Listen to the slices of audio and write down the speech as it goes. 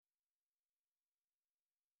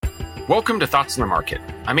Welcome to Thoughts on the Market.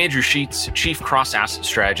 I'm Andrew Sheets, Chief Cross-Asset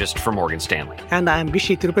Strategist for Morgan Stanley. And I'm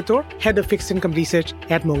Vishay Tirupatur, Head of Fixed Income Research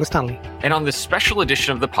at Morgan Stanley. And on this special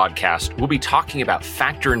edition of the podcast, we'll be talking about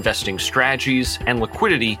factor investing strategies and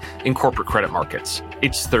liquidity in corporate credit markets.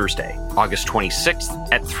 It's Thursday, August 26th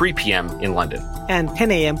at 3 p.m. in London. And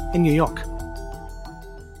 10 a.m. in New York.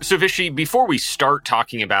 So Vishay, before we start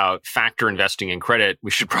talking about factor investing in credit,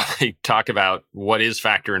 we should probably talk about what is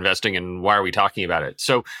factor investing and why are we talking about it.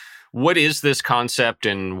 So what is this concept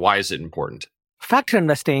and why is it important? Factor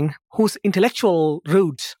investing, whose intellectual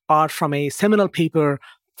roots are from a seminal paper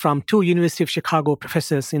from two University of Chicago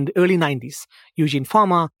professors in the early 90s, Eugene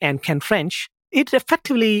Fama and Ken French, it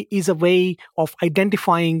effectively is a way of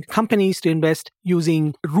identifying companies to invest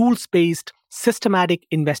using rules-based systematic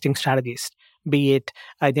investing strategies, be it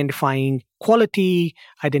identifying quality,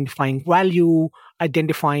 identifying value,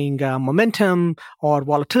 identifying momentum or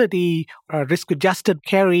volatility or risk-adjusted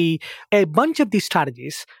carry. A bunch of these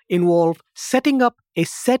strategies involve setting up a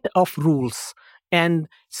set of rules and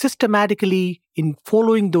systematically in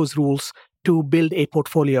following those rules to build a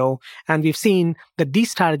portfolio. And we've seen that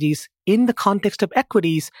these strategies in the context of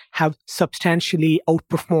equities have substantially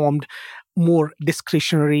outperformed more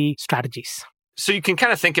discretionary strategies. So you can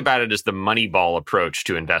kind of think about it as the Moneyball approach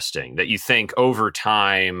to investing, that you think over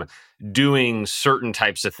time, doing certain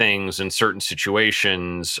types of things in certain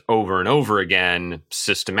situations over and over again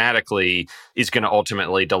systematically is going to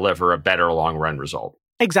ultimately deliver a better long-run result.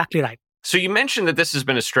 Exactly right. So you mentioned that this has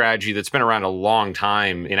been a strategy that's been around a long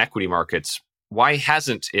time in equity markets. Why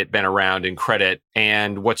hasn't it been around in credit,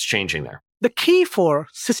 and what's changing there? The key for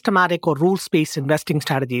systematic or rules-based investing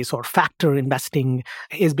strategies or factor investing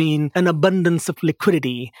has been an abundance of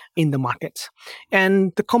liquidity in the markets.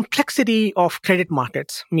 And the complexity of credit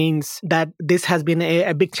markets means that this has been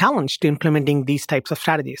a big challenge to implementing these types of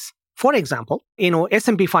strategies. For example,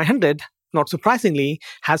 S&P 500, not surprisingly,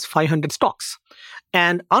 has 500 stocks.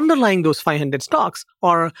 And underlying those 500 stocks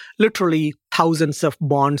are literally thousands of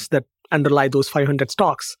bonds that underlie those 500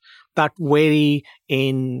 stocks that vary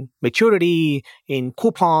in maturity, in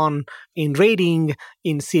coupon, in rating,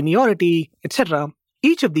 in seniority, etc.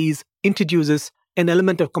 Each of these introduces an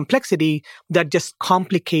element of complexity that just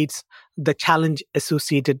complicates the challenge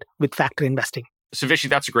associated with factor investing. So Vishay,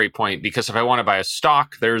 that's a great point, because if I want to buy a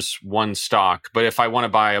stock, there's one stock. But if I want to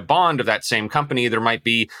buy a bond of that same company, there might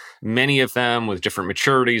be many of them with different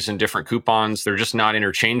maturities and different coupons. They're just not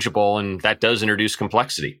interchangeable, and that does introduce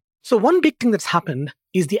complexity. So one big thing that's happened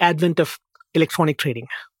is the advent of electronic trading.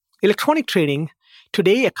 Electronic trading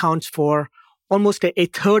today accounts for almost a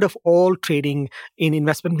third of all trading in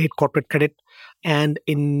investment-grade corporate credit and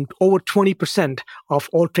in over 20% of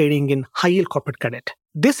all trading in high-yield corporate credit.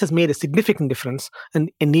 This has made a significant difference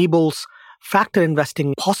and enables factor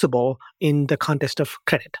investing possible in the context of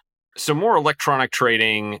credit. So more electronic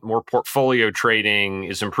trading, more portfolio trading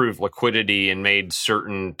has improved liquidity and made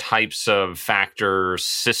certain types of factor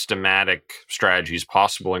systematic strategies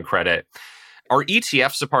possible in credit. Are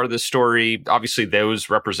ETFs a part of this story? Obviously, those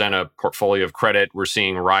represent a portfolio of credit. We're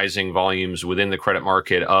seeing rising volumes within the credit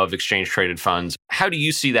market of exchange-traded funds. How do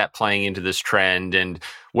you see that playing into this trend, and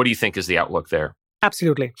what do you think is the outlook there?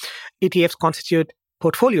 Absolutely. ETFs constitute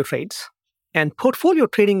portfolio trades. And portfolio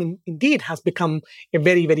trading indeed has become a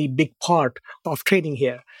very, very big part of trading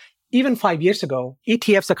here. Even 5 years ago,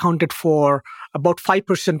 ETFs accounted for about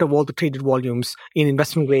 5% of all the traded volumes in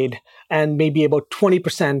investment grade and maybe about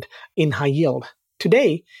 20% in high yield.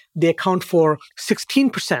 Today, they account for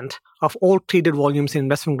 16% of all traded volumes in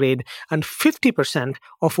investment grade and 50%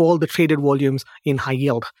 of all the traded volumes in high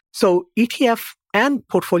yield. So ETF and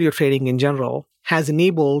portfolio trading in general has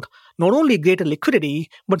enabled not only greater liquidity,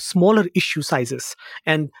 but smaller issue sizes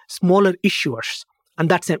and smaller issuers. And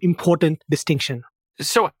that's an important distinction.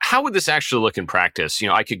 So how would this actually look in practice?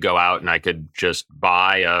 I could go out and I could just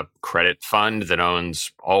buy a credit fund that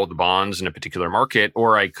owns all the bonds in a particular market,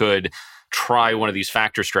 or I could try one of these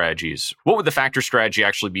factor strategies. What would the factor strategy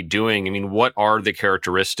actually be doing? I mean, what are the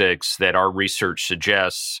characteristics that our research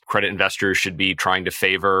suggests credit investors should be trying to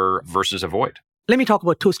favor versus avoid? Let me talk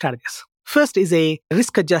about two strategies. First is a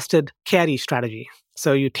risk-adjusted carry strategy.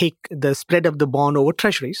 So you take the spread of the bond over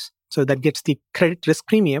treasuries, so that gets the credit risk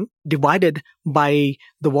premium divided by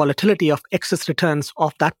the volatility of excess returns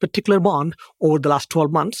of that particular bond over the last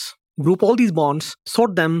 12 months. Group all these bonds,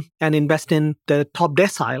 sort them, and invest in the top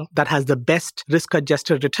decile that has the best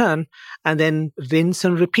risk-adjusted return, and then rinse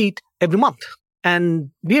and repeat every month.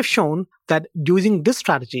 And we have shown that using this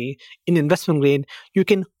strategy in investment grade, you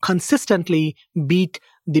can consistently beat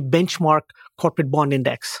the benchmark corporate bond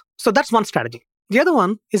index. So that's one strategy. The other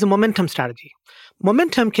one is a momentum strategy.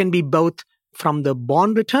 Momentum can be both from the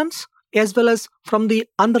bond returns as well as from the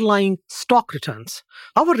underlying stock returns.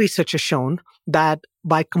 Our research has shown that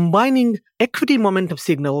by combining equity momentum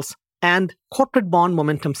signals and corporate bond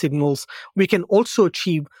momentum signals, we can also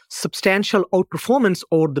achieve substantial outperformance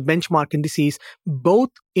over the benchmark indices, both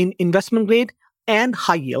in investment grade and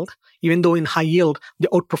high yield, even though in high yield, the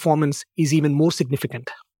outperformance is even more significant.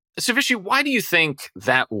 So, Vishy, why do you think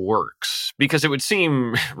that works? Because it would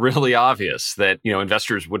seem really obvious that,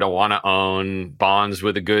 investors would want to own bonds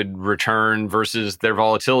with a good return versus their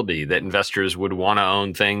volatility, that investors would want to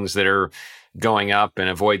own things that are going up and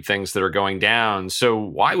avoid things that are going down. So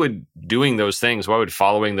why would doing those things, why would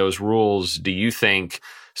following those rules, do you think,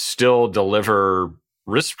 still deliver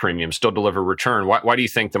risk premium, still deliver return? Why do you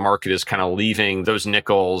think the market is kind of leaving those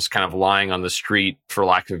nickels kind of lying on the street, for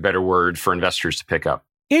lack of a better word, for investors to pick up?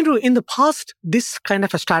 Andrew, in the past, this kind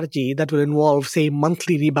of a strategy that would involve, say,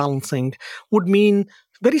 monthly rebalancing would mean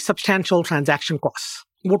very substantial transaction costs,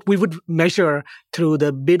 what we would measure through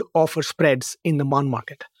the bid-offer spreads in the bond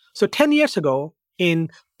market. So 10 years ago, in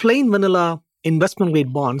plain vanilla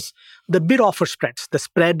investment-grade bonds, the bid-offer spreads, the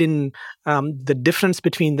spread in the difference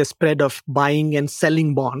between the spread of buying and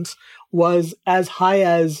selling bonds, was as high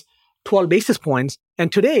as 12 basis points. And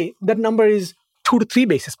today, that number is 2 to 3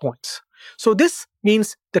 basis points. So this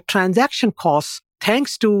means the transaction costs,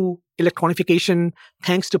 thanks to electronification,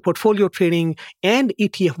 thanks to portfolio trading and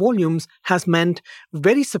ETF volumes, has meant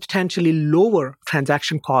very substantially lower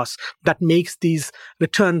transaction costs that makes these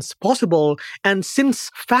returns possible. And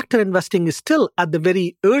since factor investing is still at the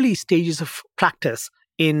very early stages of practice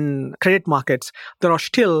in credit markets, there are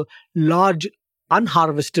still large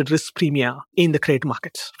unharvested risk premia in the credit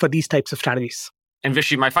markets for these types of strategies. And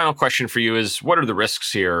Vishy, my final question for you is, what are the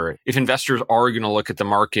risks here? If investors are going to look at the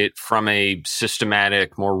market from a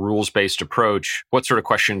systematic, more rules-based approach, what sort of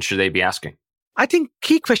questions should they be asking? I think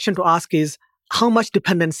key question to ask is, how much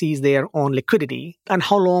dependency is there on liquidity and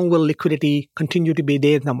how long will liquidity continue to be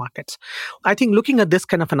there in the markets? I think looking at this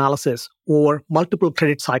kind of analysis over multiple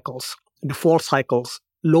credit cycles, default cycles,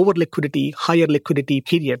 lower liquidity, higher liquidity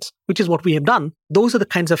periods, which is what we have done, those are the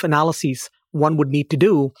kinds of analyses one would need to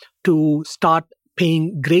do to start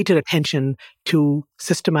paying greater attention to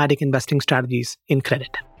systematic investing strategies in credit.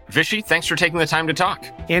 Vishy, thanks for taking the time to talk.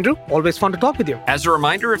 Andrew, always fun to talk with you. As a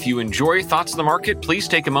reminder, if you enjoy Thoughts on the Market, please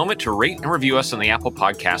take a moment to rate and review us on the Apple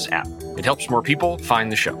Podcast app. It helps more people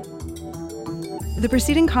find the show. The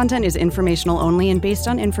preceding content is informational only and based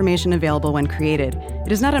on information available when created.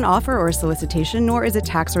 It is not an offer or a solicitation, nor is it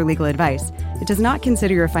tax or legal advice. It does not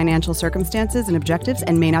consider your financial circumstances and objectives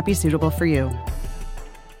and may not be suitable for you.